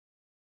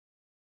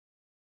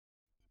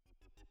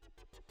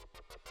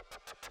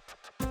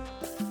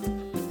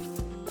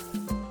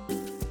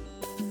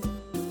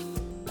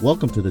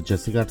Welcome to the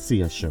Jesse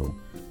Garcia Show,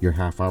 your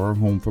half-hour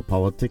home for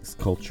politics,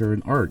 culture,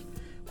 and art.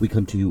 We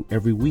come to you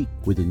every week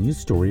with a new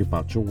story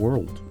about your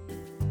world.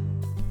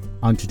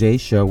 On today's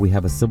show, we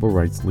have a civil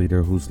rights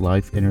leader whose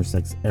life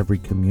intersects every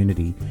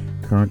community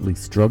currently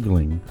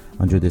struggling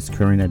under this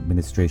current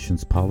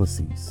administration's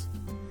policies.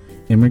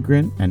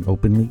 Immigrant and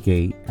openly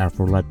gay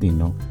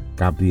Afro-Latino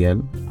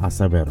Gabriel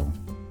Acevero.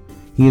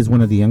 He is one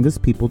of the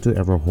youngest people to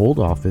ever hold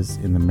office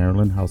in the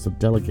Maryland House of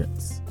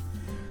Delegates.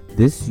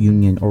 This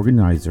union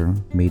organizer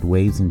made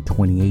waves in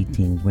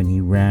 2018 when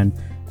he ran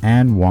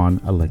and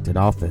won elected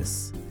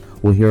office.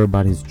 We'll hear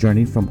about his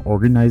journey from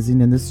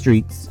organizing in the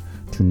streets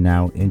to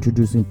now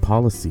introducing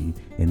policy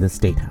in the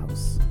State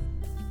House.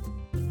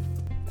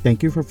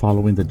 Thank you for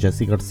following the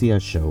Jesse Garcia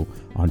Show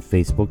on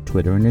Facebook,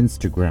 Twitter, and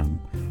Instagram.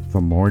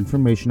 For more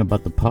information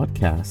about the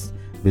podcast,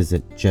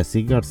 visit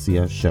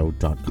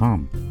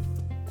jessegarciashow.com.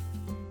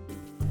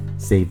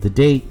 Save the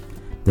date.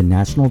 The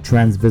National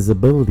Trans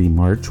Visibility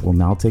March will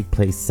now take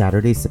place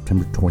Saturday,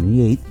 September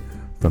 28th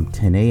from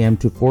 10 a.m.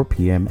 to 4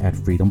 p.m. at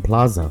Freedom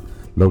Plaza,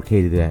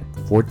 located at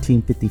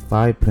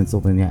 1455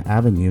 Pennsylvania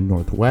Avenue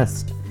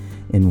Northwest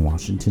in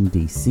Washington,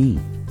 D.C.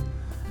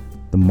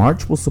 The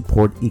march will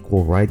support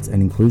equal rights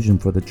and inclusion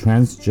for the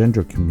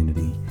transgender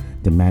community,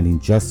 demanding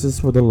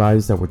justice for the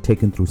lives that were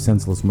taken through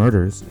senseless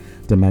murders,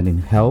 demanding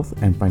health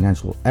and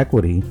financial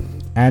equity,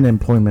 and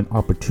employment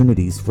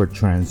opportunities for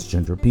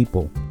transgender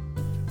people.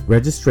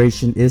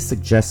 Registration is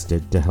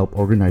suggested to help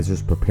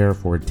organizers prepare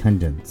for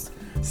attendance.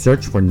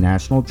 Search for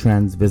National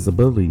Trans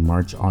Visibility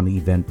March on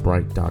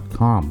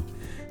eventbrite.com.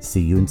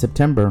 See you in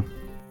September.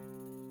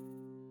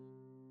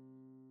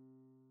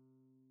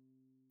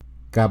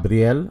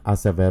 Gabriel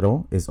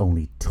Acevero is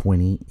only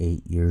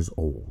 28 years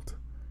old.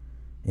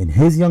 In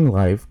his young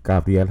life,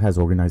 Gabriel has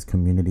organized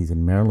communities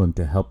in Maryland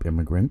to help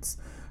immigrants,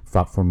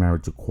 fought for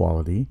marriage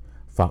equality,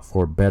 fought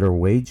for better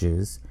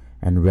wages,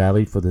 and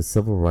rallied for the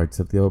civil rights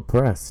of the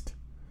oppressed.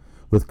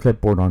 With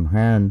clipboard on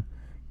hand,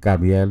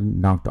 Gabriel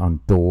knocked on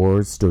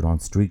doors, stood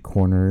on street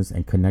corners,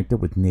 and connected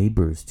with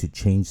neighbors to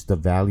change the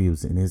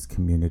values in his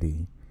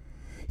community.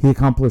 He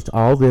accomplished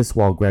all this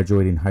while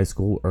graduating high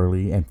school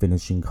early and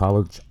finishing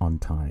college on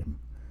time.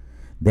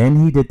 Then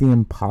he did the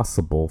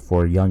impossible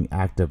for a young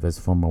activist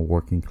from a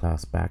working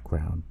class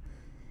background.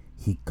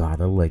 He got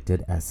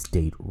elected as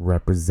state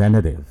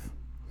representative.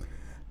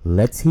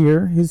 Let's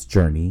hear his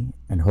journey,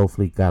 and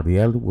hopefully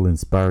Gabriel will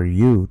inspire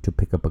you to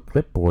pick up a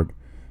clipboard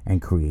and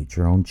create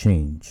your own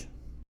change.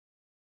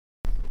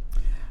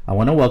 I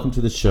want to welcome to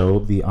the show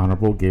the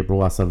Honorable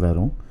Gabriel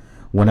Acevero,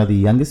 one of the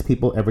youngest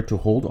people ever to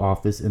hold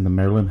office in the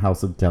Maryland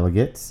House of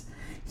Delegates.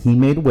 He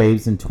made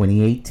waves in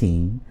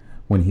 2018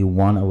 when he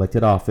won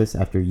elected office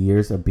after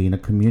years of being a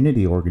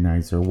community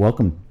organizer.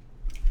 Welcome,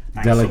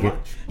 Delegate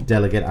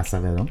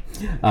Acevero.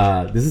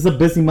 This is a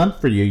busy month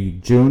for you.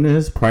 June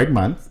is Pride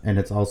Month, and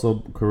it's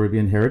also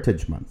Caribbean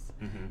Heritage Month.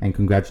 Mm-hmm. And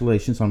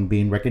congratulations on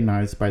being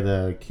recognized by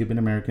the Cuban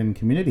American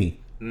community.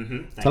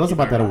 Mm-hmm. Tell us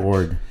about that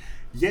award.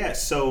 Yeah,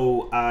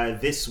 so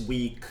this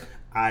week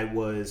I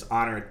was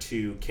honored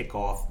to kick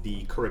off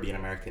the Caribbean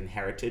American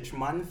Heritage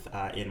Month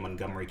in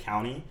Montgomery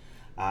County.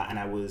 And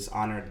I was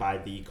honored by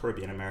the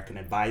Caribbean American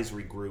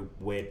Advisory Group,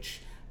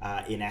 which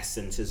in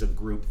essence is a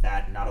group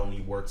that not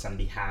only works on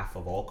behalf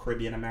of all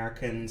Caribbean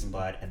Americans,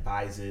 but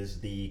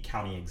advises the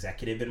county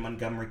executive in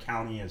Montgomery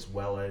County, as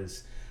well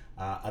as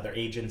other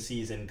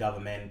agencies in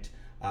government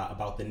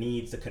about the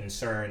needs, the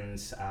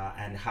concerns,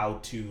 and how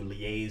to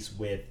liaise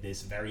with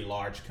this very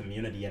large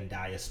community and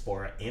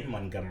diaspora in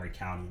Montgomery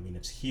County. I mean,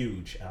 it's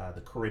huge.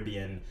 The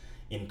Caribbean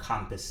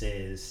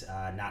encompasses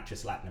not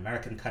just Latin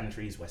American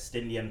countries, West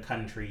Indian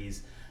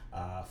countries,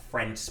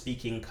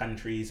 French-speaking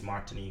countries,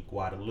 Martinique,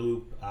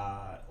 Guadeloupe,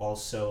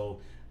 also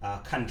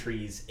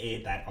countries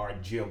that are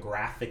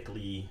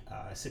geographically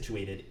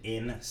situated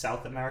in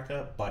South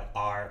America, but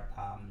are,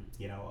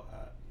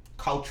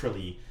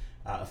 culturally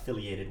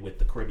affiliated with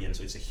the Caribbean.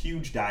 So it's a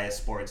huge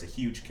diaspora, it's a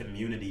huge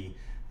community,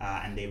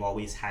 and they've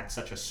always had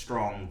such a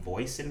strong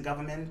voice in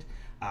government,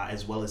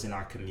 as well as in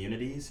our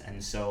communities.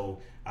 And so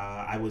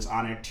I was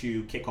honored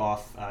to kick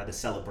off the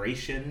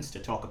celebrations, to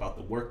talk about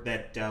the work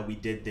that we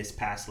did this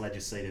past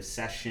legislative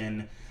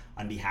session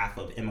on behalf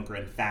of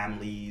immigrant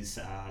families,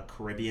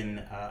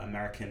 Caribbean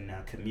American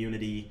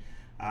community.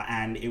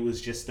 And it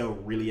was just a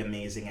really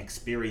amazing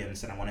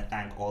experience. And I want to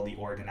thank all the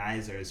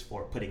organizers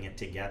for putting it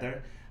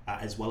together,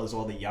 as well as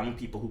all the young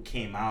people who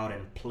came out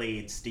and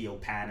played Steel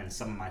Pan and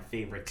some of my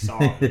favorite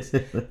songs.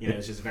 It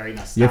was just very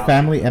nostalgic. Your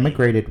family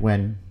emigrated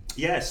when?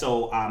 Yeah,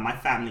 so my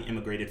family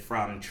immigrated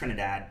from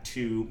Trinidad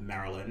to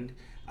Maryland,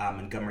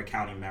 Montgomery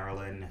County,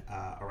 Maryland,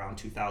 around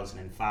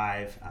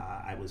 2005.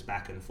 I was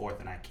back and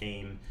forth, and I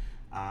came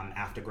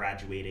after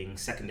graduating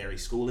secondary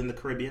school in the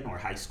Caribbean, or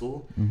high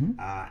school. Mm-hmm.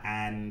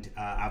 And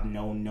I've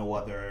known no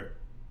other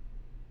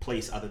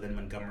place other than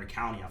Montgomery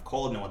County. I've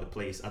called no other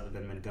place other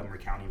than Montgomery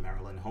County,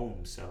 Maryland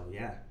home. So,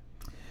 yeah.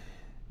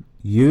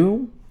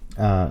 You,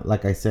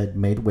 like I said,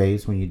 made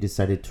waves when you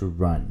decided to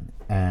run.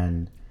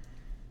 And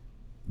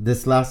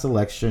This last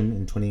election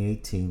in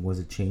 2018 was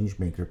a change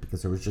maker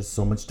because there was just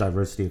so much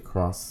diversity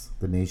across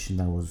the nation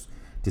that was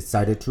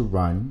decided to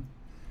run,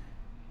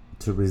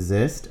 to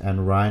resist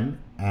and run,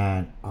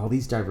 and all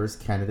these diverse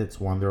candidates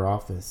won their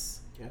office.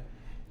 Yeah.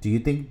 Do you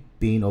think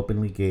being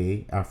openly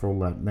gay, Afro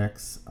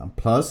Latinx,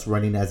 plus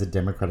running as a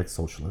Democratic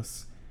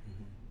Socialist,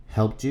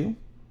 helped you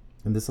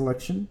in this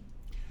election?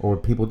 Or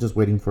were people just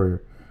waiting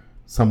for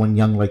someone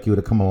young like you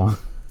to come along?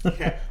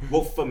 Yeah.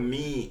 Well, for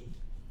me,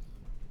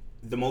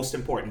 the most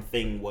important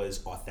thing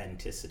was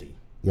authenticity.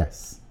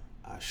 Yes.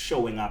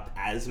 Showing up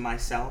as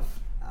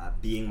myself,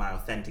 being my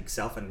authentic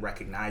self, and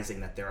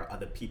recognizing that there are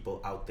other people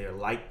out there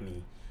like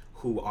me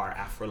who are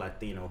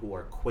Afro-Latino, who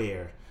are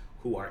queer,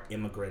 who are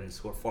immigrants,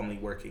 who are formerly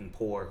working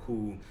poor,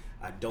 who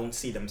don't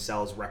see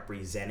themselves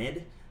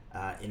represented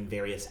in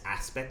various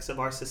aspects of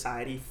our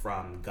society,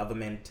 from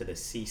government to the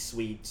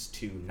C-suites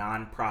to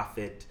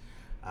nonprofit.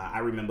 I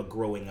remember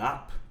growing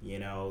up,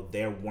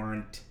 there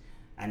weren't,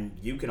 and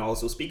you can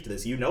also speak to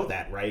this,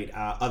 that, right?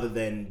 Other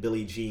than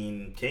Billie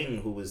Jean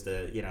King, who was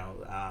the,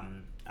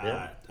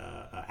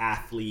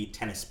 athlete,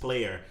 tennis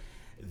player,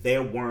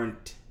 there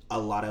weren't a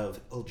lot of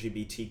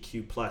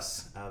LGBTQ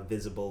plus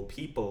visible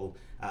people,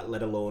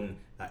 let alone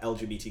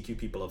LGBTQ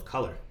people of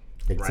color.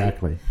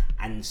 Exactly. Right?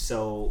 And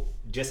so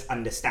just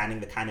understanding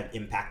the kind of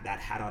impact that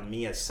had on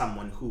me as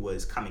someone who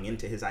was coming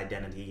into his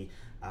identity,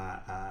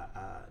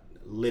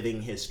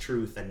 living his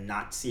truth and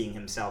not seeing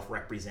himself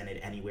represented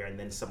anywhere, and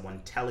then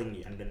someone telling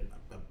you, and then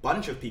a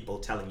bunch of people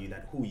telling you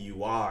that who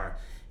you are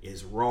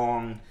is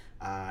wrong,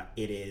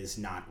 it is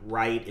not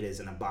right, it is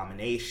an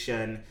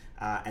abomination.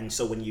 And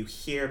so when you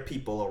hear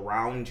people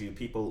around you,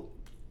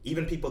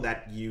 even people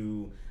that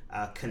you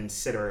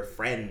consider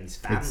friends,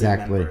 family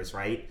members,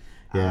 right?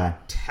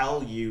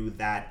 Tell you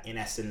that in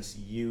essence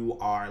you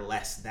are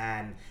less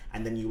than,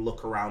 and then you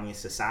look around your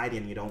society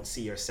and you don't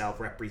see yourself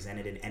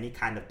represented in any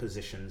kind of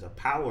positions of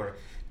power,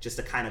 just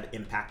the kind of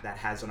impact that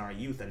has on our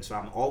youth. And so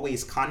I'm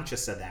always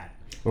conscious of that.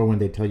 Or when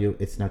they tell you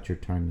it's not your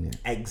time yet.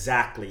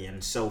 Exactly.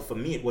 And so for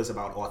me it was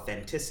about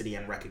authenticity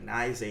and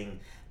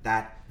recognizing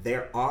that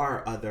there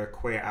are other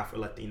queer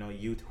Afro-Latino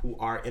youth who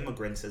are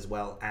immigrants as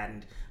well,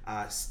 and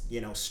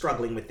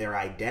struggling with their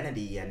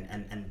identity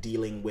and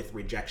dealing with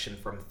rejection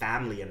from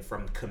family and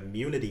from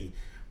community,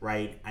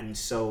 right? And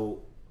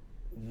so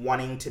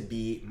wanting to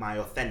be my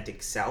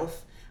authentic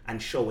self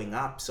and showing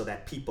up so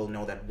that people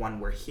know that, one,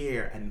 we're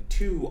here, and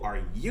two, our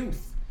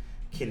youth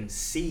can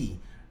see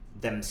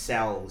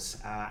themselves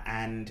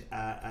and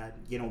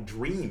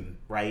dream,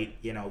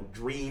 right?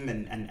 Dream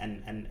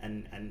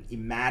and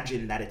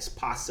imagine that it's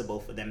possible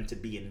for them to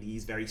be in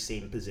these very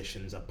same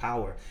positions of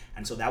power.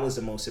 And so that was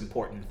the most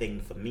important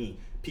thing for me.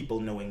 People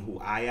knowing who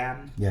I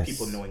am, yes.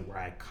 People knowing where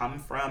I come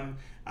from,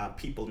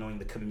 people knowing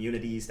the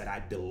communities that I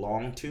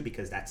belong to,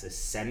 because that's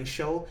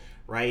essential,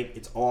 right?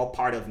 It's all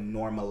part of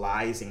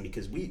normalizing,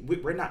 because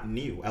we're not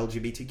new.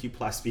 LGBTQ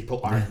plus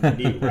people aren't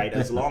new, right?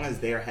 As long as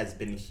there has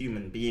been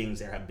human beings,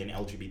 there have been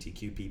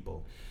LGBTQ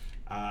people.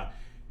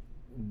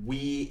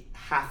 We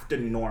have to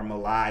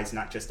normalize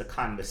not just a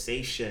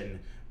conversation,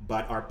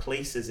 but our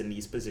places in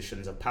these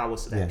positions of power,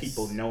 so that yes.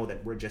 people know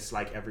that we're just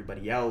like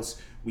everybody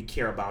else. We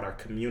care about our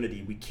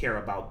community. We care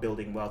about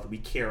building wealth. We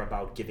care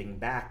about giving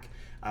back.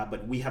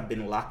 But we have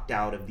been locked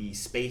out of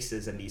these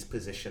spaces and these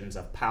positions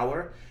of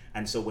power.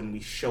 And so when we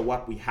show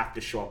up, we have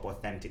to show up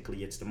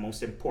authentically. It's the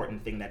most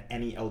important thing that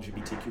any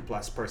LGBTQ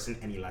plus person,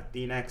 any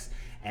Latinx,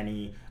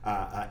 any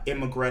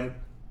immigrant,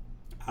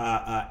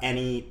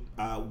 any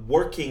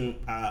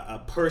working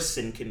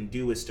person can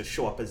do, is to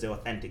show up as their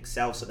authentic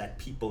self, so that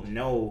people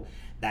know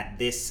that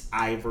this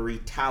ivory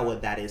tower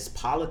that is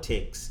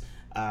politics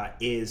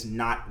is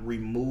not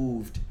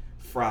removed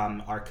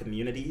from our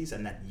communities,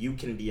 and that you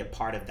can be a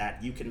part of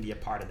that. You can be a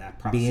part of that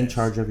process. Be in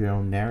charge of your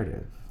own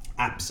narrative.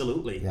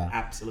 Absolutely. Yeah.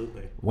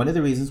 Absolutely. One of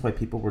the reasons why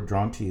people were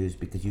drawn to you is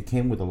because you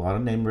came with a lot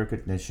of name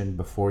recognition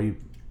before you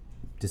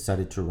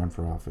decided to run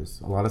for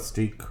office. A lot of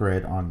street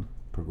cred on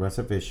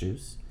progressive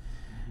issues,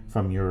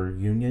 from your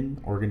union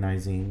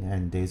organizing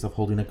and days of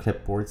holding a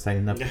clipboard,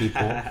 signing up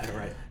people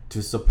right.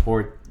 to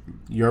support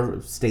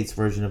your state's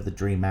version of the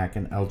DREAM Act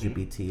and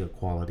LGBT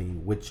equality,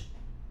 which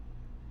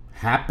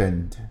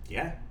happened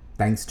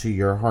thanks to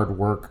your hard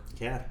work,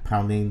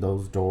 pounding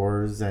those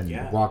doors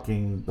and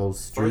walking those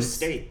streets.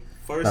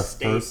 First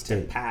state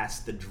to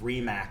pass the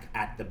DREAM Act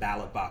at the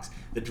ballot box.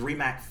 The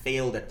DREAM Act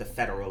failed at the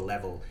federal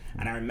level.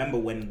 And I remember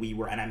when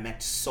I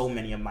met so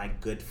many of my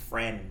good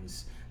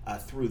friends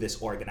through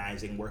this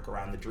organizing work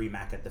around the DREAM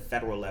Act at the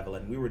federal level,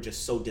 and we were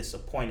just so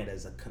disappointed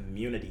as a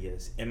community,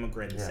 as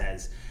immigrants,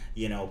 as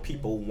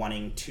people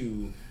wanting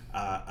to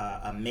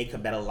make a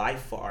better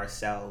life for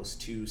ourselves,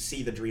 to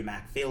see the DREAM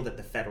Act failed at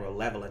the federal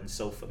level. And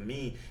so for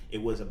me,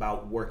 it was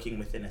about working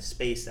within a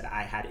space that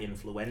I had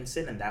influence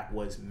in, and that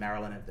was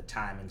Maryland at the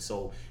time. And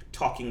so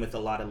talking with a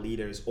lot of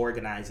leaders,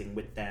 organizing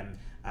with them,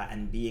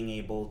 and being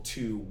able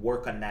to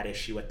work on that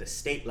issue at the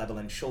state level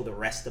and show the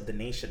rest of the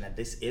nation that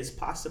this is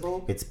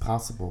possible. It's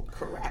possible.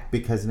 Correct.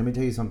 Because let me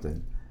tell you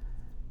something.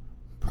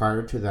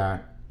 Prior to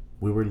that,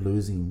 we were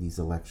losing these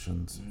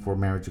elections for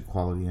marriage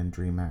equality and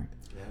DREAM Act.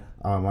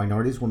 Yeah.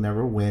 Minorities will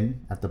never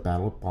win at the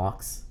ballot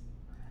box.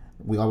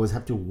 We always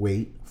have to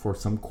wait for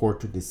some court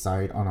to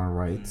decide on our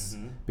rights,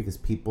 because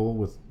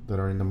people that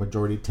are in the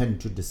majority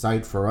tend to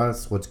decide for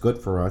us what's good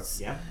for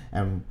us,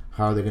 and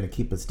how they're going to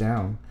keep us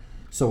down.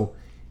 So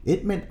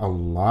it meant a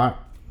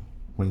lot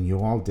when you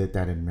all did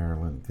that in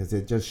Maryland, because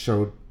it just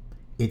showed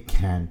it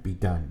can be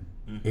done.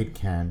 It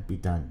can be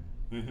done.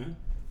 And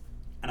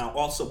I'll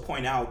also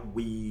point out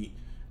we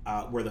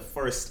were the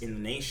first in the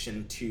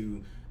nation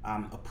to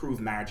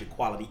approve marriage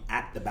equality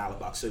at the ballot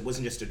box. So it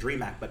wasn't just a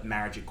DREAM Act, but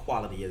marriage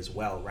equality as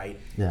well, right?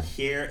 Yeah.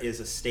 Here is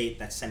a state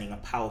that's sending a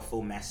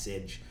powerful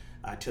message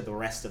to the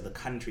rest of the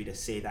country to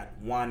say that,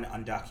 one,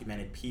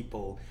 undocumented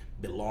people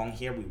belong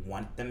here. We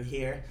want them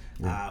here.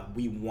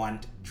 We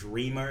want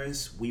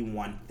dreamers. We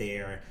want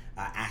their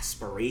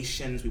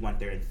aspirations. We want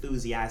their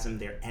enthusiasm,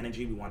 their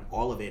energy. We want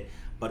all of it.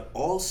 But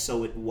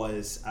also it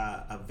was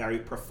a very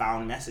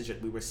profound message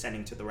that we were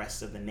sending to the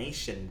rest of the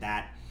nation,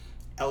 that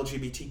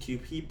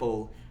LGBTQ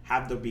people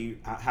have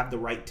the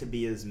right to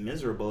be as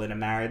miserable in a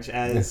marriage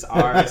as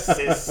our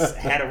cis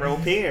hetero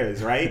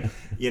peers, right?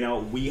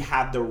 We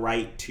have the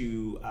right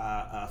to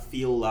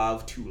feel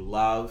love, to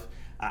love,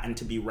 and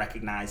to be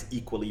recognized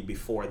equally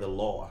before the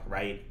law,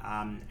 right?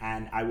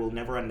 And I will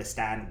never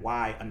understand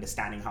why,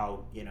 understanding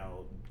how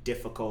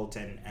difficult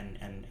and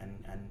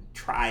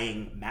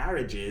trying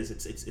marriage is.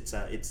 It's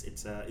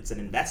an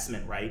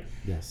investment, right?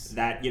 Yes.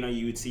 That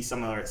you would see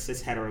some of our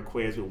cis hetero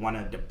queers would want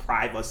to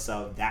deprive us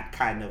of that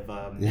kind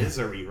of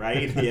misery,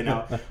 right?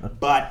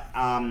 But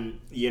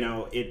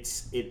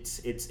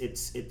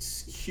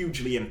it's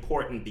hugely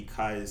important,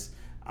 because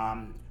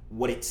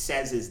what it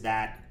says is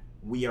that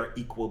we are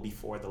equal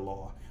before the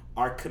law.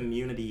 Our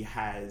community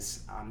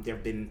has there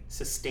have been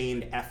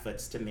sustained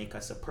efforts to make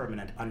us a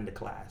permanent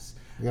underclass.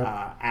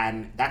 Yep.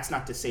 And that's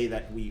not to say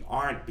that we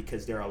aren't,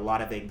 because there are a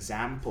lot of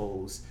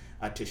examples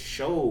to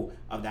show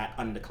of that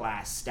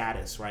underclass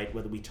status, right?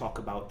 Whether we talk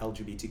about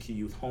LGBTQ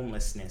youth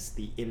homelessness,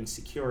 the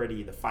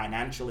insecurity, the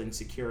financial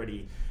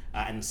insecurity,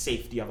 and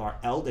safety of our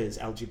elders,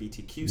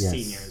 LGBTQ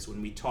seniors,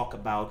 when we talk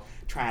about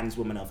trans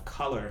women of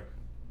color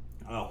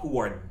who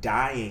are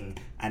dying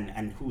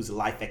and whose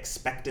life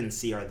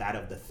expectancy are that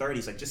of the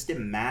 30s. Like, just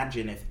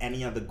imagine if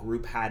any other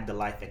group had the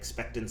life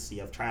expectancy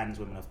of trans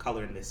women of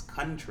color in this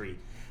country.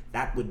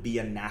 That would be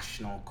a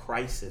national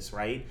crisis,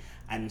 right?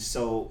 And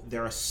so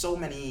there are so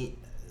many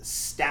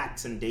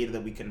stats and data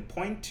that we can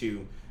point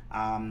to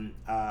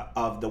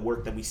of the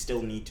work that we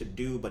still need to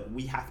do, but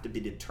we have to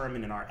be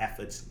determined in our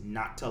efforts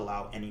not to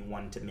allow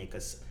anyone to make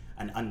us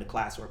an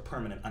underclass or a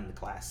permanent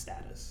underclass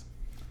status.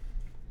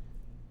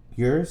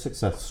 Your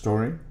success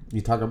story, you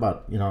talk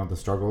about the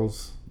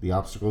struggles, the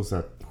obstacles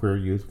that queer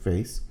youth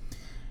face.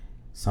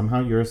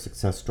 Somehow you're a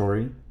success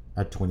story.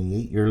 At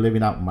 28, you're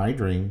living out my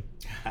dream,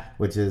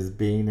 which is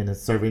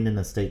serving in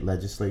a state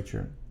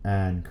legislature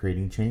and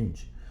creating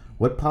change.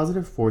 What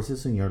positive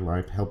forces in your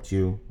life helped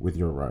you with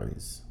your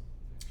rise?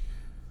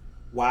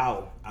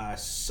 Wow,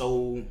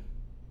 so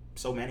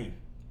many.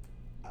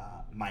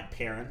 My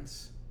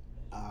parents,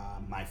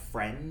 my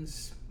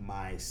friends,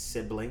 my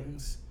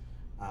siblings,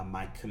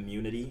 my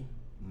community,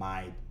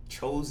 my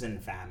chosen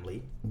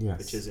family,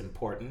 which is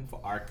important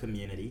for our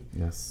community.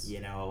 Yes.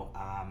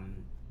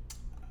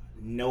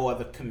 No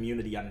other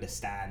community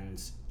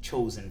understands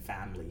chosen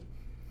family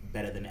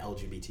better than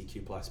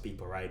LGBTQ plus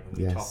people, right?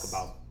 When we talk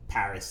about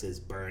Paris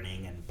is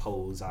Burning and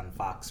Pose on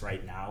Fox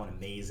right now, an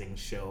amazing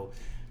show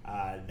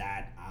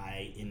that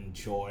I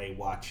enjoy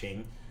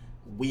watching,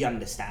 we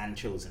understand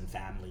chosen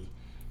family.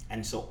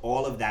 And so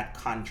all of that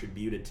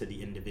contributed to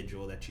the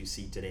individual that you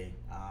see today.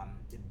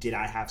 Did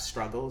I have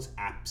struggles?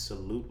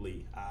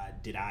 Absolutely.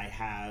 Did I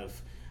have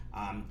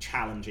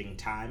challenging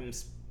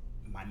times?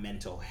 My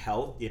mental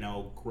health,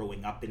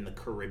 growing up in the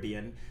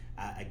Caribbean,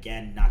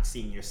 again, not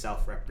seeing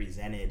yourself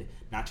represented,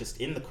 not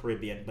just in the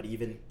Caribbean, but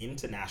even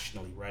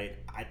internationally, right?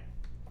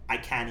 I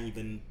can't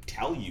even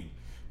tell you,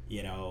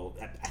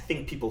 I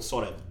think people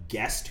sort of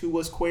guessed who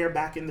was queer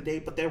back in the day,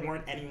 but there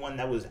weren't anyone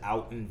that was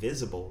out and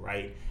visible,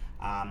 right?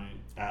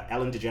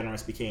 Ellen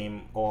DeGeneres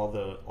became all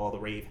the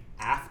rave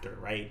after,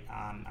 right?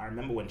 I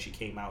remember when she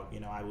came out,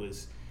 I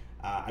was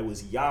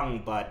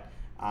young, but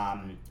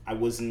I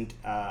wasn't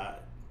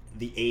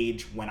the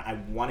age when I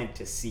wanted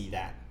to see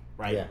that,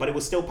 right? Yeah. But it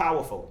was still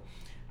powerful.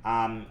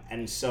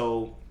 And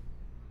so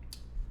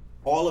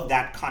all of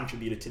that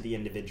contributed to the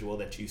individual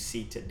that you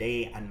see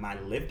today, and my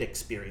lived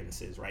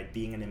experiences, right?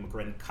 Being an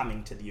immigrant,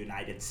 coming to the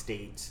United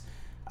States,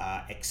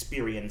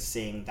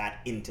 experiencing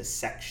that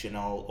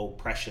intersectional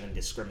oppression and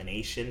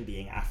discrimination,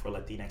 being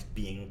Afro-Latinx,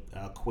 being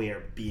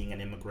queer, being an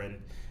immigrant,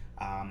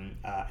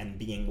 and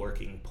being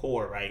working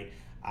poor, right?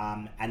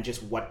 And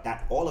just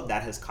all of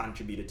that has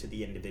contributed to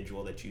the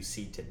individual that you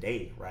see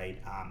today,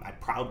 right? I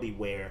proudly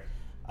wear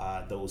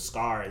those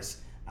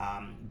scars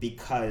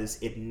because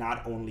it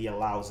not only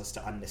allows us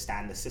to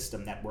understand the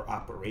system that we're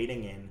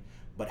operating in,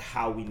 but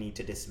how we need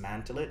to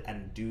dismantle it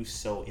and do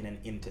so in an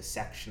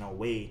intersectional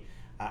way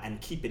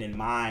and keeping in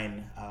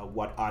mind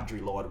what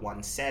Audre Lorde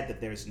once said, that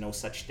there is no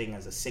such thing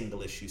as a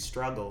single issue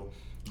struggle,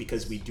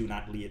 because we do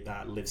not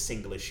live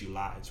single issue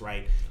lives,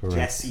 right? Correct.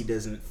 Jesse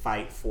doesn't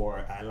fight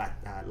for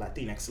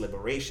Latinx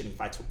liberation, he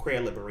fights for queer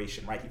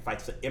liberation, right? He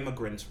fights for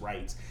immigrants'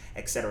 rights,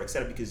 et cetera,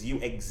 because you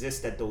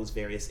exist at those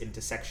various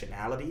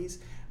intersectionalities,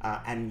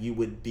 and you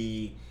would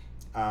be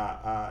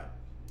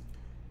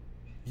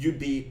you'd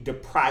be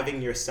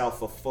depriving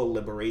yourself of full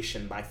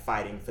liberation by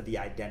fighting for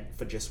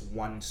for just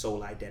one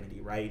sole identity,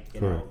 right?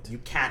 You know, you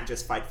can't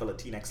just fight for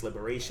Latinx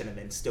liberation and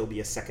then still be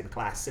a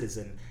second-class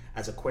citizen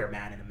as a queer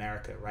man in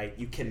America, right?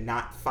 You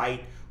cannot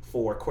fight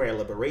for queer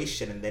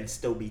liberation and then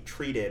still be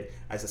treated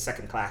as a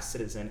second-class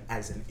citizen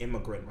as an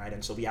immigrant, right?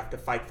 And so we have to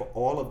fight for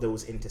all of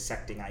those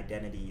intersecting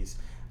identities.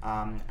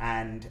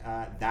 And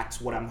that's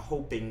what I'm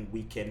hoping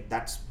we can,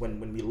 that's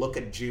when we look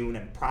at June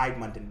and Pride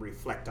Month and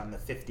reflect on the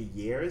 50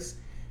 years,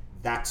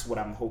 that's what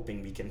I'm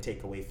hoping we can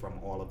take away from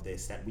all of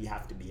this, that we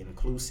have to be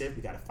inclusive.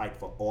 We got to fight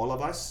for all of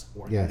us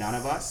or none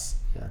of us,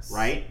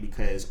 right?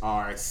 Because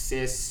our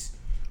cis,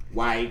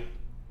 white,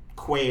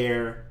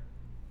 queer,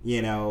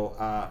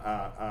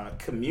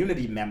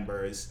 community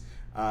members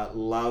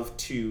love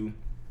to,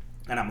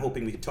 and I'm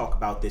hoping we could talk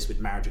about this with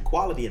marriage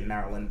equality in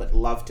Maryland, but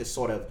love to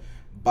sort of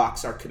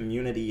box our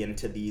community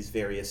into these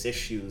various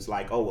issues,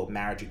 like, oh, well,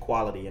 marriage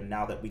equality, and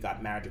now that we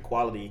got marriage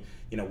equality,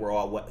 we're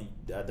all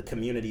the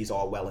community's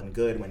all well and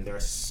good, when there are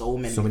so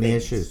many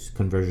issues.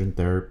 Conversion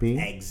therapy,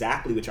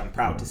 exactly, which I'm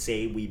proud to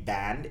say we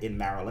banned in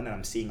Maryland, and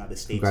I'm seeing other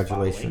states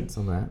congratulations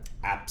following. On that.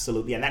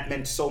 Absolutely, and that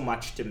meant so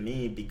much to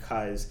me,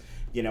 because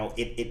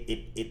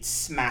it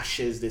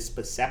smashes this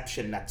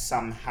perception that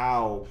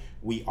somehow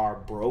we are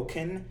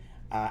broken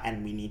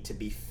and we need to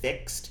be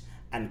fixed,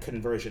 and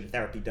conversion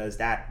therapy does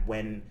that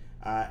when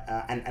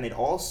and it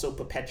also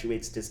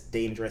perpetuates this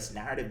dangerous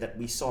narrative that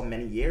we saw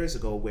many years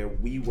ago, where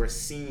we were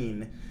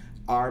seen,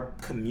 our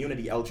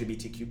community,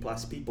 LGBTQ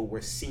plus people,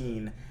 were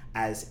seen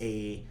as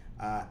a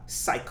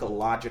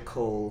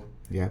psychological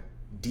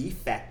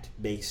defect,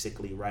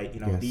 basically,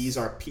 right? These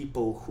are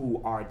people who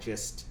are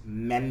just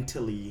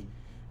mentally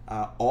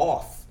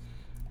off,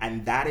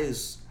 and that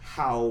is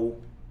how,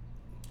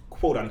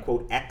 quote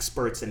unquote,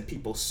 experts and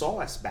people saw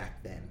us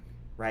back then,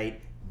 right?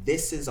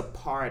 This is a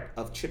part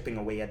of chipping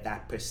away at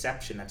that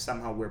perception that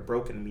somehow we're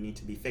broken and we need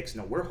to be fixed.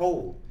 No, we're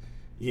whole.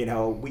 We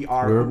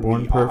are. We're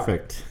born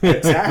perfect.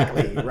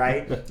 Exactly,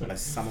 right?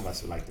 Unless some of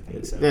us would like to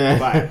think so.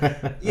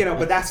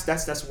 But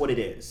that's what it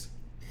is.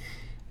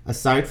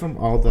 Aside from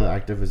all the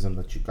activism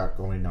that you got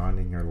going on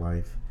in your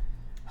life,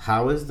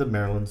 how is the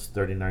Maryland's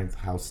 39th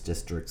House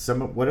District?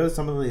 What are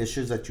some of the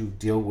issues that you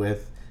deal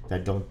with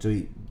that don't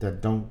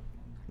not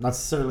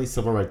necessarily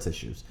civil rights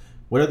issues?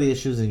 What are the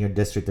issues in your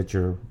district that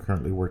you're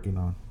currently working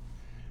on?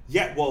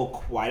 Yeah, well,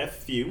 quite a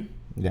few.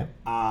 Yeah.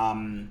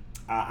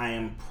 I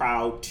am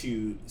proud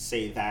to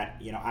say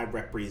that, I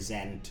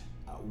represent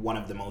one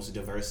of the most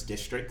diverse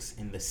districts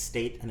in the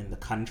state and in the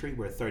country.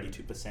 We're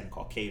 32%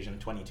 Caucasian,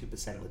 22%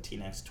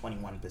 Latinx,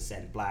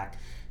 21% Black,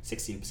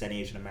 16%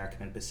 Asian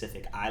American and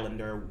Pacific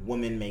Islander.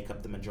 Women make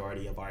up the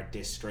majority of our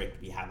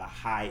district. We have a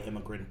high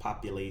immigrant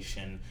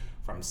population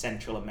from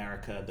Central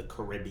America, the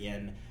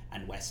Caribbean,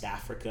 and West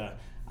Africa.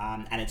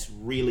 And it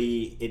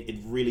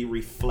really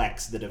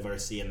reflects the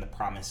diversity and the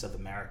promise of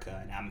America.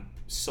 And I'm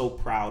so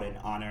proud and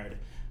honored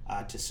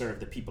to serve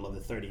the people of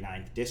the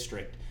 39th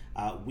District.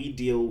 We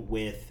deal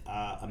with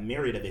a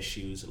myriad of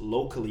issues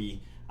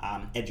locally,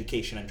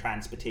 education and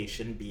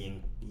transportation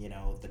being,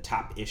 the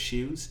top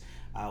issues.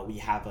 We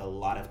have a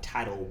lot of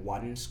Title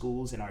I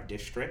schools in our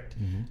district,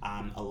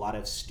 a lot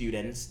of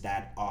students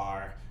that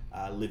are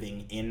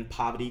living in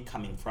poverty,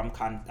 coming from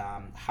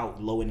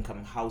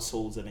low-income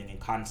households, living in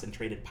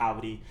concentrated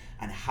poverty,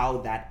 and how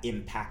that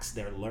impacts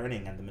their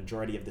learning, and the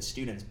majority of the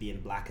students being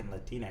Black and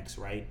Latinx,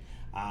 right?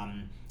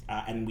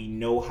 And we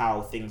know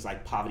how things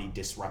like poverty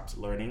disrupts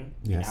learning,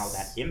 and how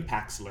that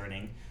impacts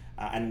learning,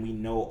 and we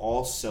know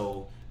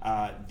also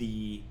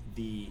the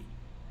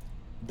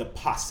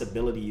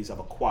possibilities of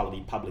a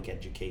quality public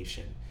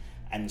education.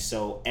 And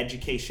so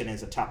education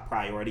is a top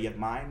priority of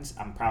mine.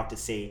 I'm proud to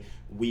say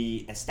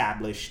we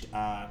established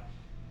a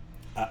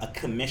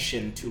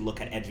commission to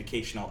look at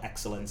educational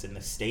excellence in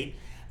the state.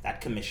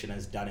 That commission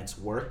has done its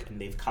work, and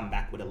they've come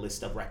back with a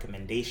list of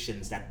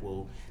recommendations that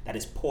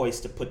is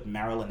poised to put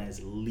Maryland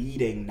as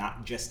leading,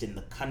 not just in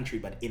the country,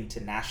 but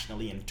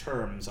internationally, in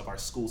terms of our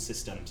school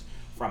systems,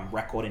 from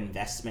record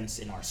investments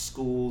in our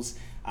schools,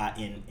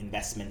 in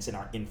investments in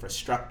our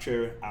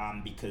infrastructure,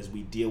 because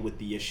we deal with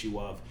the issue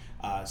of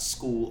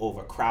school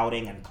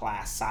overcrowding and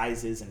class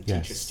sizes and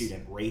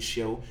teacher-student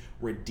ratio.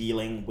 We're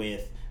dealing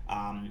with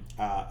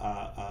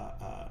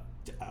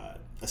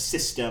a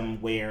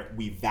system where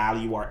we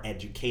value our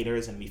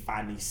educators, and we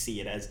finally see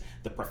it as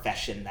the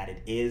profession that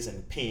it is,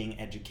 and paying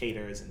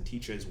educators and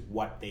teachers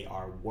what they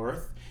are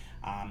worth.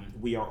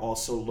 We are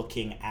also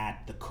looking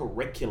at the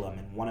curriculum,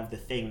 and one of the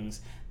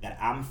things that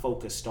I'm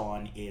focused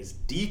on is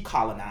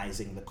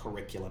decolonizing the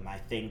curriculum. I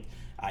think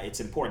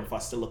it's important for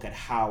us to look at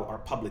how our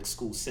public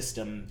school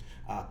system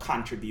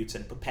contributes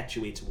and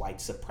perpetuates white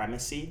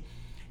supremacy.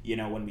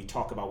 when we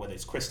talk about whether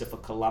it's Christopher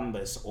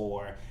Columbus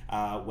or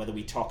whether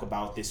we talk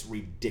about this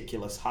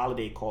ridiculous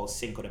holiday called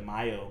Cinco de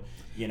Mayo,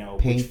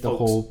 paint the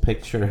whole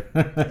picture.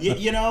 Give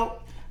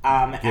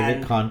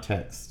it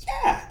context.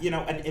 Yeah,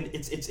 and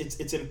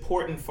it's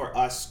important for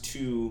us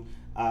to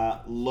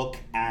look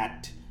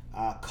at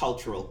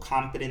cultural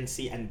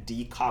competency and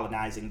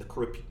decolonizing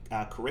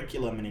the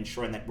curriculum and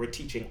ensuring that we're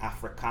teaching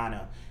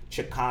Africana,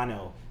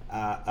 Chicano,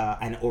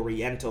 and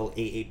Oriental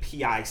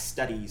AAPI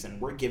studies, and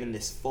we're given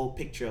this full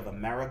picture of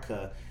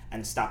America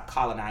and stop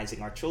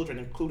colonizing our children,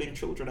 including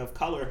children of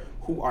color,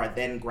 who are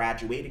then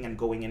graduating and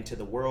going into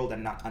the world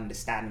and not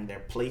understanding their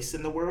place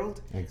in the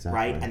world, exactly.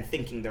 Right? And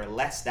thinking they're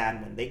less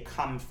than when they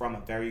come from a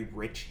very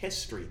rich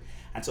history.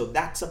 And so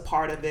that's a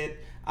part of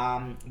it,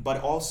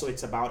 but also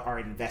it's about our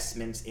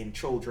investments in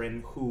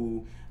children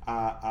who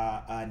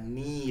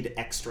need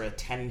extra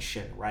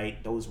attention,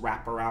 right? Those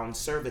wraparound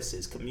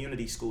services,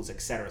 community schools,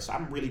 etc. So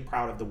I'm really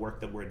proud of the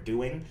work that we're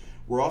doing.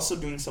 We're also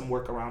doing some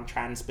work around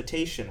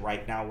transportation.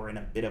 Right now we're in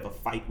a bit of a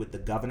fight with the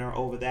governor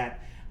over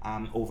that,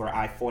 over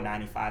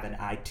I-495 and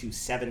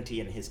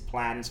I-270 and his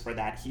plans for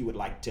that. He would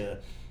like to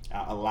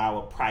allow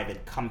a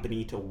private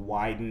company to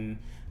widen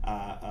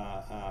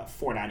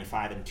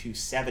 495 and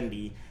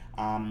 270,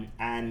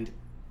 and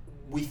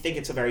we think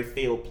it's a very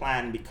failed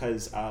plan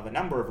because of a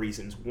number of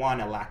reasons. One,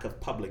 a lack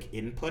of public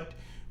input.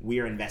 We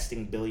are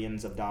investing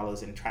billions of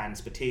dollars in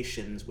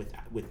transportations with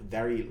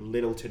very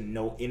little to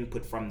no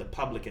input from the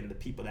public and the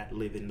people that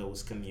live in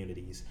those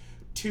communities.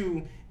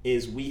 Two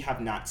is we have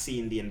not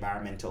seen the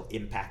environmental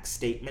impact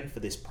statement for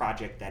this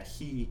project that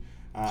he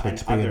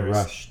and others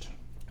rushed.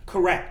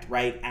 Correct,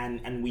 right?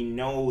 And we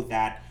know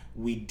that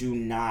we do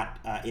not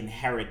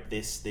inherit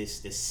this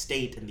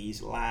state and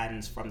these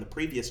lands from the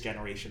previous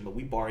generation, but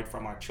we borrowed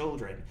from our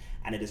children,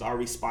 and it is our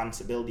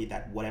responsibility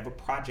that whatever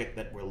project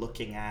that we're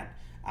looking at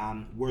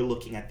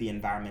the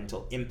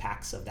environmental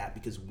impacts of that,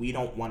 because we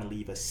don't want to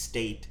leave a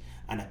state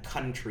and a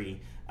country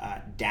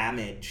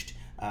damaged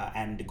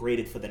and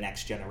degraded for the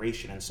next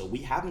generation. And so we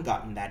haven't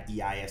gotten that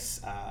EIS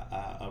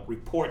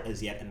report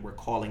as yet, and we're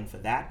calling for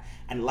that.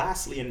 And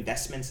lastly,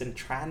 investments in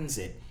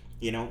transit.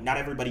 Not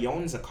everybody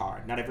owns a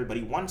car. Not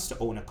everybody wants to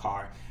own a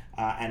car.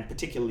 And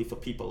particularly for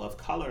people of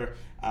color,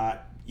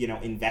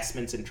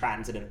 investments in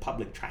transit and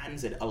public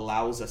transit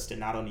allows us to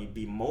not only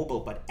be mobile,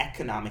 but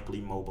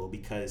economically mobile,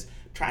 because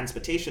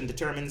transportation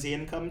determines the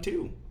income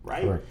too,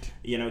 right? Correct.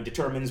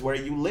 Determines where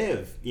you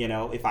live.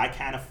 If I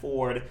can't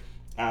afford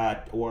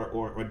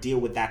or deal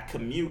with that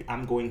commute,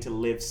 I'm going to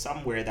live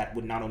somewhere that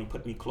would not only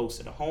put me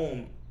closer to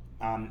home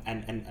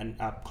and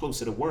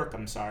closer to work,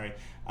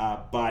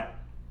 but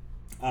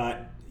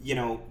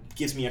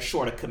gives me a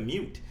shorter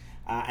commute.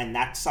 And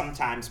that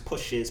sometimes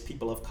pushes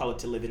people of color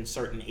to live in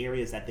certain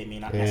areas that they may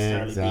not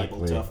necessarily be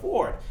able to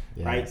afford,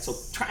 yes. Right? So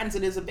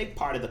transit is a big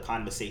part of the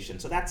conversation.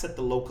 So that's at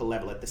the local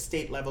level. At the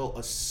state level,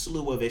 a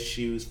slew of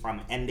issues,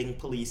 from ending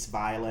police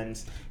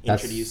violence,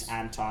 introduce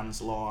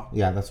Anton's Law.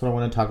 Yeah, that's what I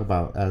want to talk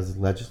about. As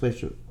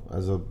legislature,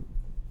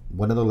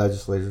 one of the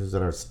legislators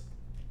that are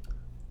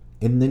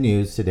in the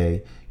news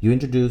today, you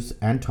introduced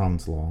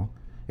Anton's Law,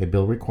 a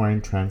bill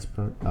requiring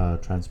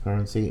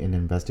transparency in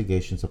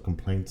investigations of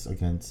complaints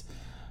against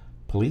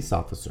police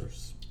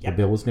officers. Yep. The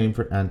bill was named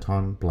for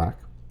Anton Black,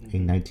 a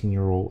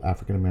 19-year-old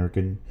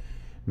African-American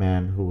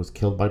man who was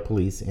killed by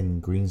police in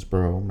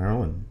Greensboro,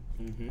 Maryland.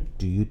 Mm-hmm.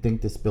 Do you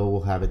think this bill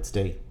will have its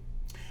day?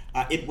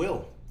 It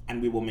will,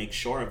 and we will make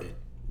sure of it.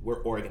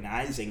 We're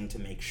organizing to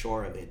make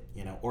sure of it.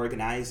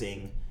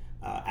 Organizing,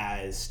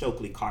 as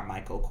Stokely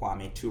Carmichael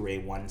Kwame Ture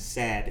once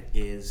said,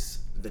 is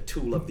the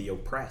tool of the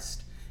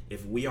oppressed.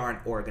 If we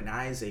aren't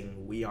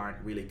organizing, we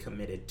aren't really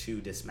committed to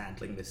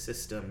dismantling the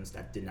systems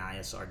that deny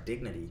us our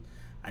dignity.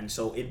 And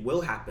so it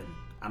will happen.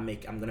 I'm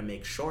going to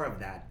make sure of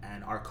that,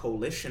 and our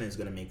coalition is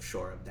going to make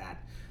sure of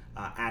that.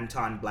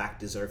 Anton Black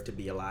deserved to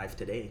be alive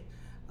today,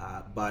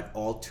 but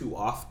all too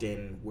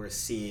often we're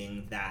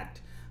seeing that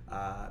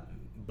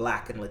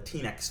Black and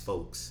Latinx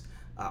folks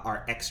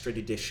are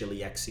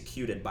extrajudicially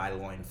executed by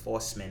law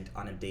enforcement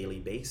on a daily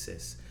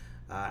basis,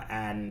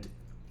 and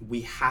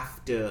we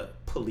have to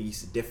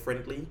police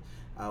differently.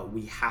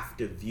 We have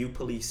to view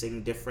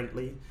policing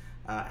differently,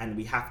 and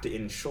we have to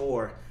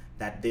ensure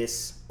that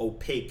this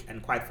opaque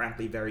and, quite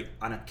frankly, very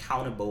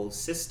unaccountable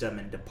system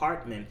and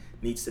department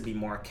needs to be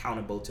more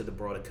accountable to the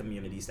broader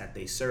communities that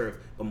they serve,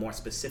 but more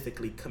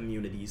specifically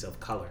communities of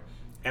color.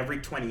 Every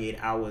 28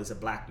 hours, a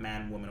Black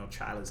man, woman, or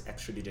child is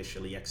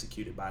extrajudicially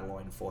executed by law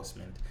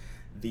enforcement.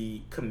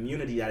 The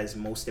community that is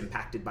most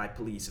impacted by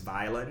police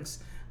violence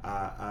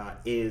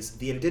is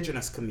the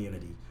indigenous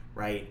community,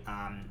 right?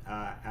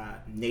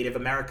 Native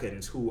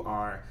Americans who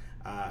are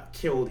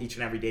killed each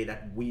and every day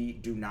that we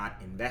do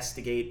not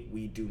investigate,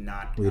 we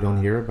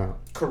don't hear about.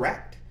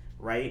 Correct,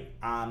 right?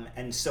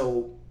 And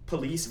so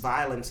police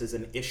violence is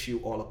an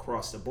issue all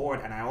across the board,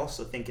 and I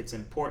also think it's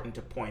important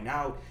to point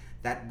out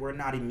that we're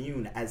not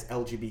immune as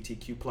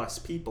LGBTQ plus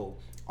people.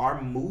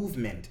 Our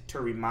movement,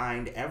 to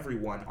remind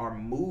everyone, our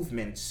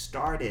movement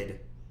started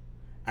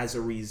as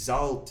a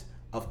result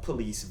of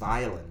police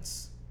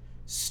violence.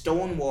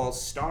 Stonewall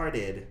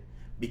started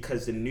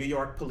because the New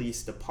York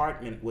Police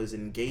Department was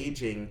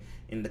engaging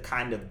in the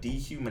kind of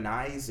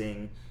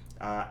dehumanizing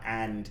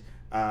and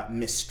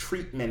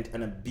mistreatment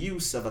and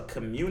abuse of a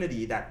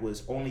community that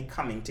was only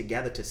coming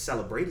together to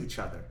celebrate each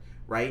other,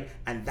 right?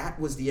 And that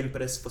was the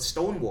impetus for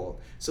Stonewall.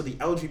 So the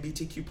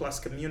LGBTQ plus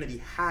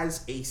community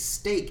has a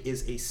stake,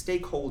 is a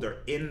stakeholder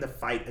in the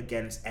fight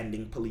against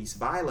ending police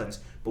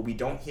violence, but we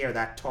don't hear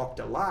that talked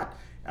a lot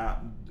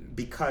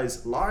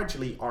because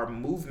largely our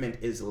movement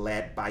is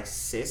led by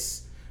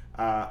cis,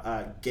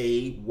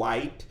 gay,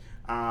 white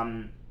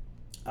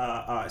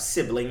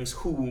siblings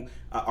who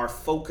are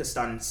focused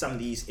on some of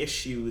these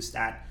issues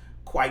that,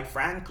 quite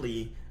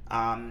frankly,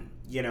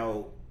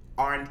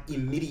 aren't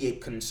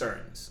immediate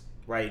concerns,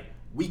 right?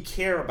 We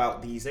care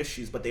about these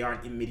issues, but they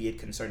aren't immediate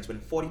concerns. When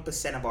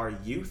 40% of our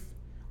youth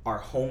are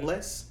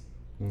homeless,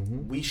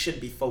 we should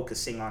be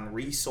focusing on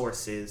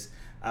resources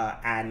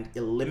and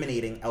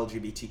eliminating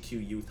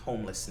LGBTQ youth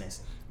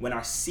homelessness. When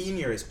our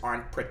seniors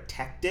aren't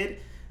protected,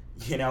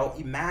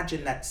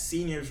 imagine that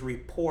seniors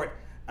report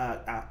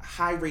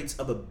high rates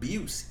of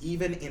abuse,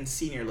 even in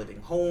senior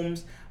living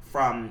homes,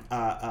 from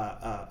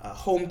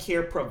home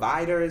care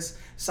providers.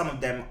 Some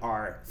of them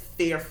are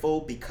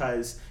fearful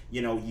because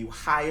you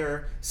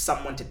hire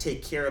someone to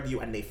take care of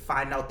you and they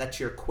find out that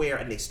you're queer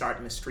and they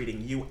start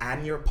mistreating you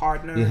and your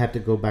partner. You have to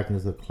go back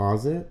into the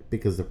closet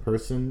because the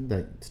person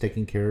that's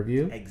taking care of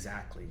you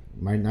exactly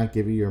might not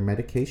give you your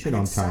medication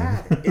on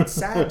time. It's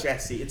sad,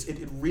 Jesse.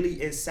 It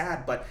really is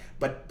sad, but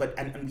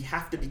we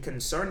have to be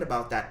concerned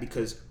about that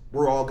because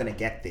we're all gonna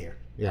get there.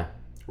 Yeah.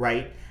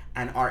 Right?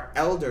 And our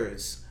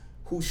elders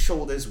whose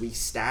shoulders we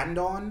stand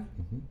on,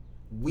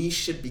 we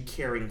should be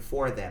caring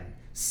for them.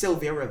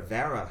 Sylvia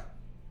Rivera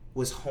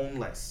was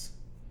homeless.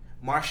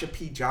 Marsha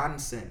P.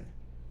 Johnson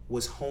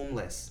was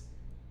homeless.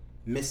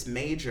 Miss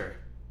Major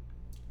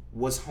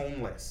was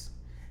homeless.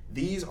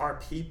 These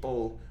are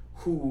people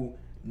who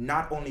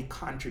not only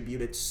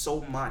contributed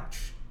so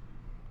much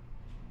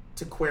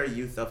to queer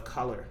youth of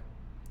color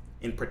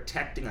in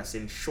protecting us,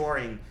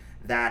 ensuring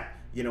that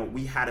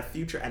we had a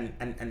future,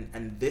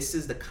 and this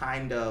is the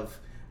kind of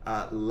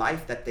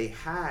life that they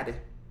had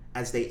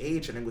as they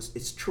age, and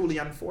it's truly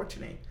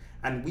unfortunate.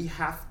 And we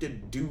have to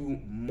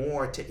do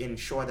more to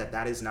ensure that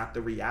that is not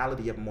the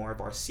reality of more of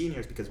our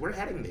seniors, because we're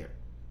heading there.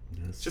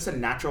 Yes. It's just a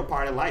natural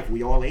part of life.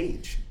 We all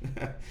age.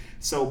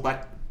 So,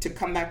 but to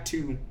come back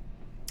to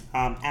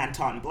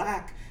Anton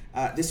Black,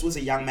 this was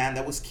a young man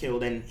that was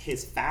killed, and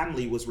his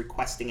family was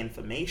requesting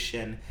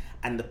information,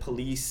 and the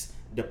police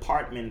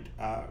department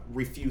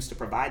refused to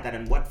provide that.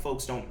 And what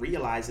folks don't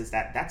realize is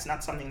that that's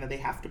not something that they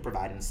have to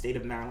provide in the state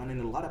of Maryland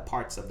and in a lot of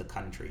parts of the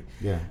country.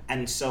 Yeah.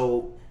 And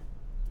so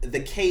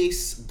the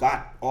case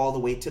got all the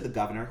way to the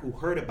governor, who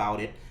heard about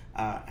it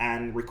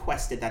and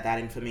requested that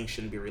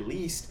information be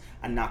released,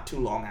 and not too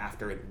long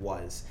after it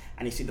was.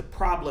 And you see, the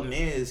problem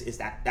is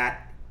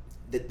that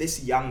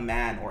this young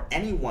man or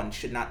anyone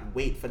should not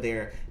wait for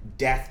their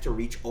death to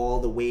reach all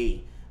the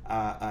way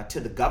to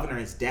the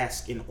governor's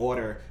desk in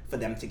order for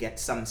them to get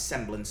some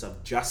semblance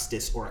of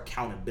justice or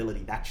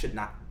accountability. That should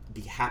not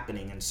be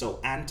happening. And so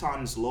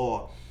Anton's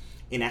law,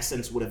 in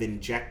essence, would have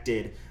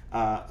injected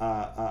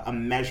a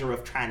measure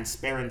of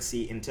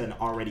transparency into an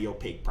already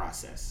opaque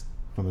process.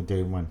 From the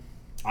day one.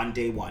 On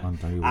day one.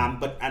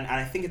 But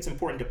I think it's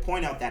important to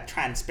point out that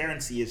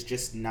transparency is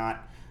just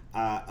not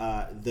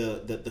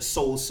the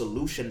sole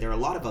solution. There are a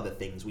lot of other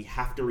things. We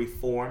have to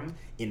reform,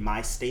 in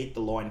my state,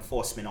 the Law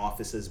Enforcement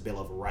Officers' Bill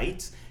of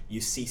Rights. You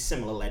see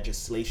similar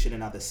legislation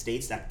in other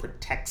states that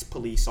protects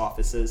police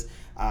officers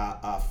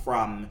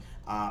from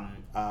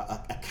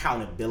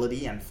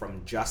accountability and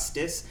from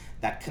justice,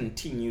 that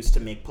continues to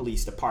make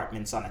police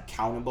departments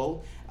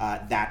unaccountable,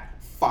 that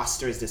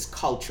fosters this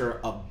culture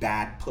of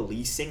bad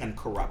policing and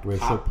corrupt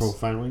racial cops.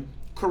 Profiling?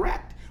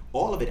 Correct.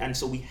 All of it. And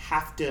so we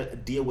have to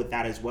deal with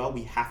that as well.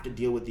 We have to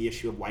deal with the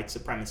issue of white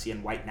supremacy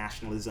and white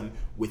nationalism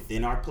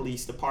within our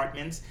police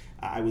departments.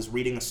 I was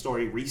reading a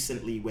story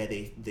recently where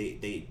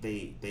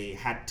they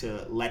had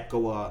to let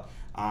go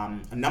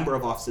a number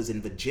of officers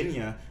in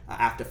Virginia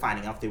after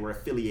finding out they were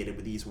affiliated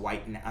with these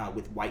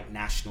white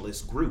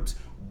nationalist groups.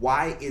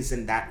 Why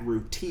isn't that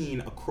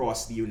routine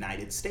across the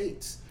United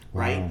States?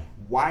 Wow. Right?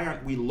 Why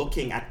aren't we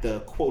looking at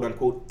the quote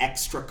unquote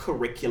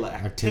extracurricular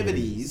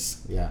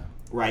activities? Yeah.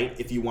 Right?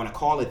 If you want to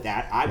call it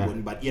that, I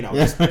wouldn't, but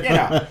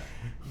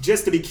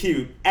just to be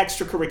cute,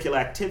 extracurricular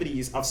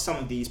activities of some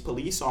of these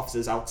police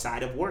officers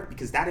outside of work,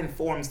 because that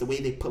informs the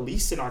way they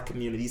police in our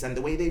communities and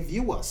the way they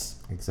view us.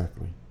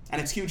 Exactly. And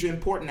it's hugely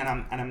important, and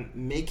I'm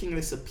making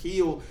this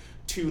appeal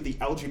to the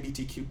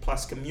LGBTQ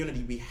plus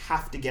community. We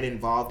have to get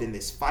involved in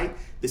this fight.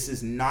 This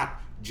is not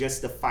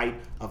just the fight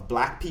of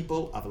Black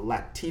people, of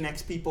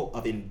Latinx people,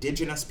 of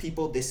indigenous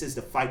people. This is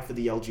the fight for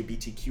the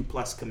LGBTQ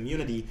plus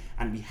community,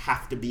 and we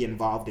have to be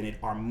involved in it.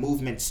 Our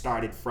movement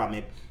started from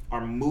it.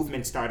 Our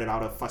movement started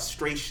out of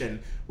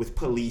frustration with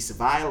police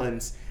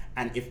violence,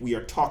 and if we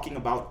are talking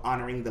about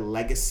honoring the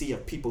legacy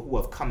of people who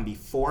have come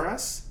before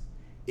us,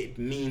 it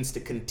means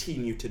to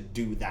continue to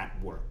do that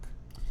work.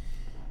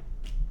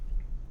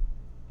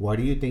 Why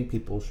do you think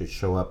people should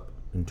show up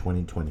in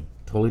 2020,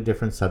 totally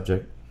different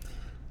subject.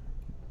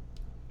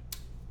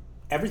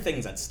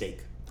 Everything's at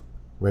stake.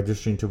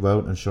 Registering to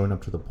vote and showing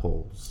up to the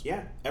polls.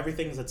 Yeah,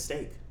 everything's at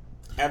stake.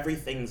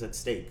 Everything's at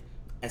stake,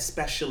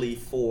 especially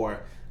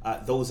for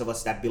those of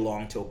us that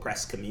belong to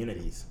oppressed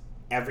communities.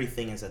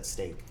 Everything is at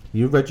stake.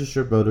 You've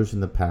registered voters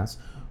in the past.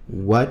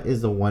 What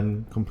is the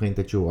one complaint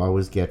that you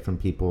always get from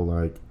people,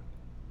 like,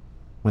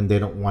 when they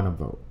don't want to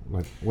vote?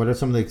 Like, what are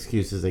some of the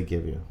excuses they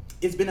give you?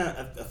 It's been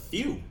a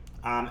few,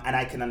 and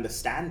I can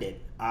understand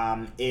it.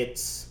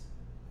 It's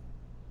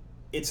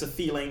a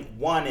feeling,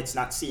 one, it's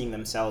not seeing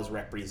themselves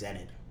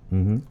represented,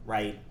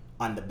 right,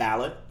 on the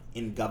ballot,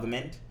 in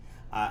government.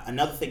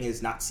 Another thing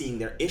is not seeing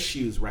their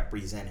issues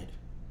represented,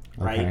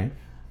 right? Okay.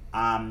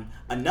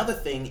 Another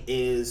thing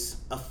is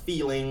a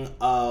feeling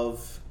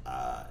of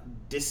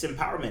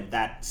disempowerment,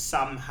 that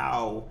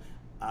somehow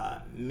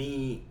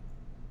me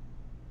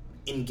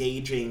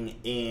engaging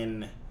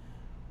in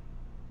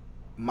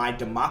my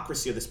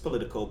democracy or this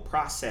political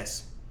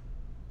process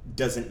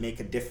doesn't make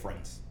a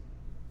difference.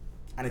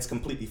 And it's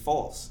completely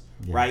false,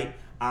 right?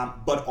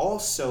 But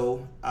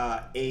also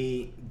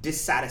a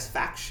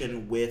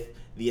dissatisfaction with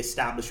the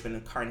establishment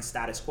and current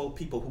status quo,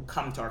 people who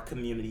come to our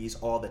communities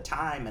all the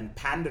time and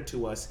pander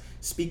to us,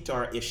 speak to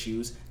our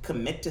issues,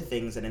 commit to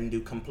things, and then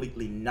do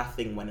completely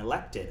nothing when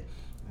elected.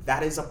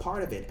 That is a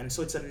part of it. And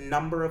so it's a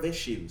number of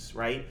issues,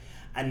 right?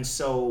 And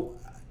so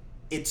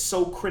it's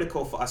so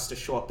critical for us to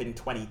show up in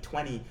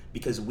 2020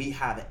 because we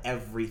have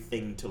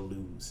everything to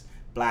lose.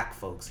 Black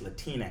folks,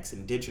 Latinx,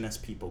 indigenous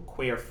people,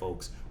 queer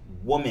folks,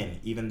 women,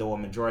 even though a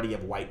majority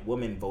of white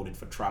women voted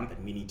for Trump,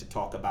 and we need to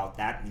talk about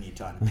that. We need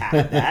to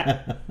unpack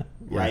that,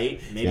 right?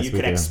 Maybe you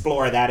could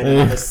explore that in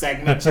another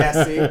segment,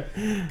 Jesse,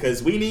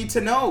 because we need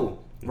to know,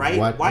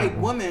 right? White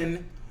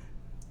women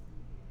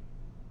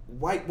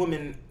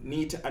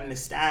need to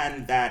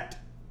understand that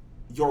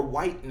your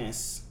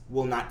whiteness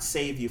will not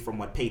save you from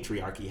what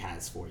patriarchy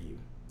has for you,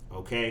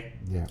 okay?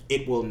 Yeah.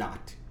 It will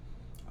not,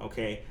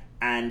 okay?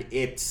 And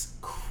it's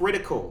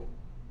critical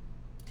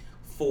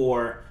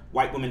for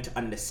white women to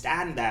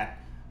understand that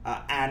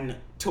and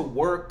to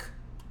work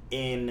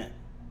in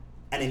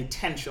an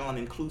intentional and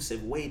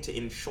inclusive way to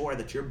ensure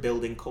that you're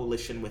building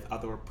coalition with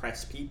other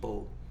oppressed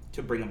people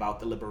to bring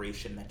about the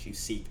liberation that you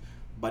seek.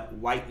 But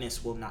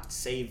whiteness will not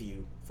save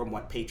you from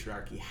what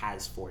patriarchy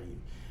has for you.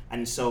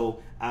 And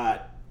so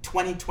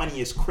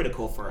 2020 is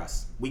critical for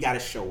us. We got to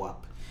show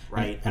up,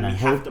 right? And we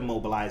have to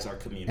mobilize our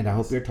communities. And I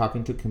hope you're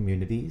talking to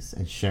communities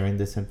and sharing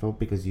this info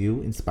because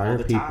you inspire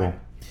people. Time.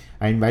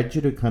 I invite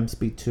you to come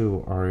speak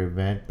to our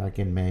event back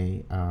in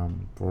May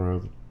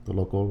for the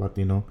local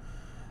Latino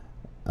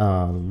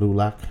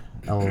LULAC,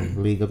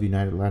 League of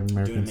United Latin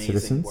American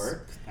Citizens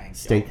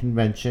State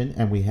Convention,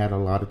 and we had a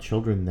lot of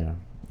children there,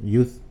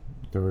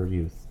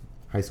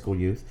 high school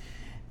youth.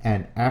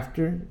 And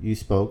after you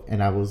spoke,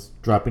 and I was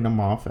dropping them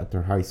off at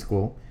their high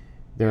school,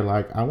 they're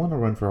like, I want to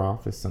run for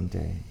office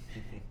someday.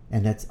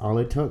 And that's all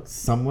it took.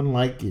 Someone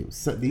like you.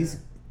 So these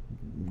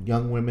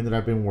young women that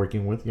I've been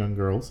working with, young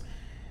girls,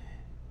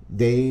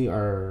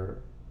 they're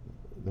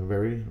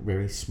very,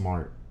 very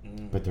smart,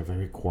 but they're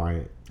very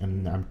quiet.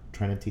 And I'm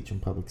trying to teach them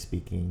public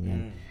speaking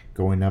and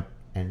going up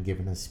and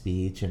giving a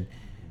speech and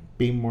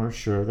being more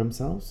sure of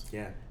themselves.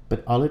 Yeah.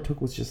 But all it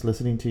took was just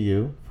listening to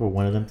you for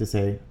one of them to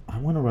say, I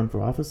want to run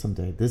for office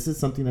someday. This is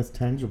something that's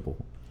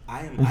tangible.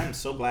 I'm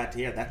so glad to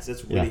hear. That's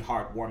just really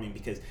heartwarming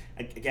because,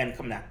 again,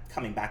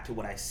 coming back to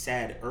what I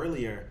said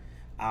earlier,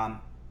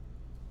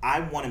 I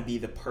want to be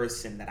the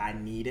person that I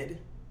needed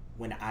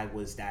when I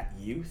was that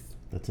youth.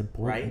 That's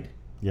important. Right?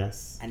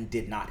 Yes. And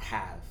did not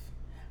have.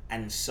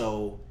 And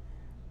so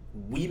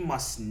we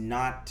must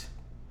not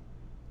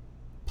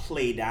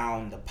play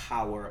down the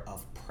power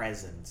of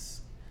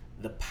presence,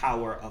 the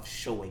power of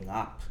showing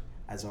up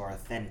as our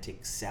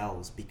authentic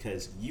selves,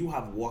 because you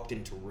have walked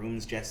into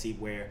rooms, Jesse,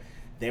 where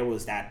there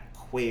was that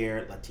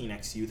queer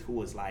Latinx youth who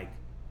was like,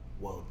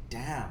 well,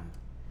 damn,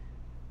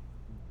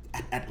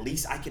 at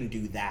least I can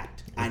do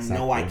that. Exactly. I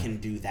know I can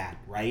do that,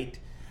 right?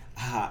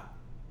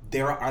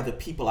 There are other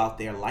people out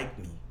there like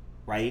me,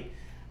 right?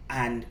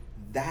 And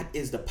that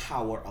is the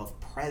power of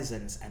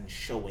presence and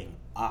showing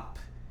up.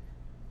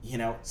 You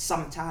know,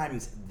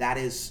 sometimes that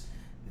is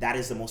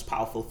the most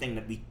powerful thing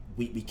that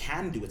we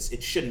can do.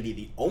 It shouldn't be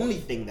the only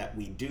thing that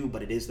we do,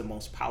 but it is the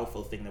most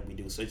powerful thing that we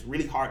do. So it's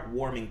really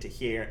heartwarming to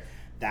hear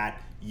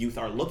that youth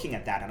are looking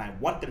at that, and I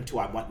want them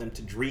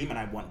to dream, and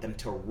I want them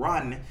to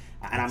run,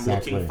 and I'm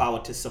looking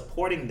forward to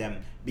supporting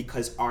them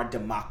because our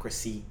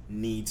democracy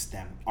needs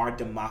them. Our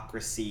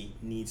democracy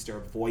needs their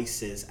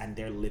voices and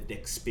their lived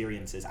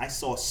experiences. I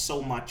saw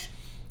so much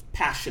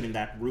passion in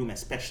that room,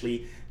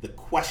 especially the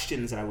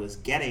questions that I was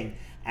getting,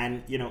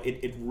 and you know,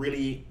 it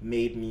really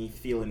made me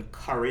feel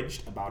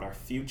encouraged about our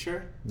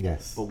future.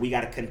 Yes. But we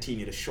got to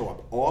continue to show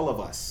up, all of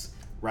us,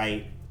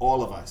 right?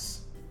 All of us.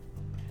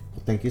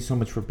 Thank you so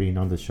much for being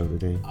on the show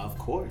today. Of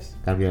course.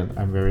 Gabriel,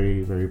 I'm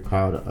very, very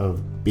proud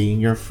of being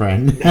your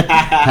friend,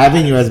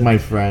 having you as my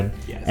friend,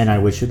 yes. And I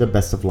wish you the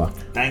best of luck.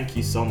 Thank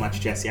you so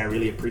much, Jesse. I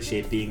really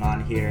appreciate being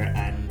on here,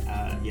 and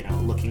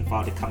looking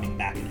forward to coming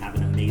back and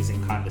having an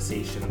amazing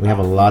conversation. We have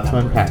a lot to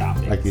unpack,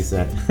 like you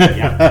said.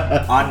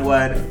 Yeah.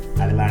 Onward,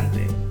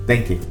 adelante.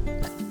 Thank you.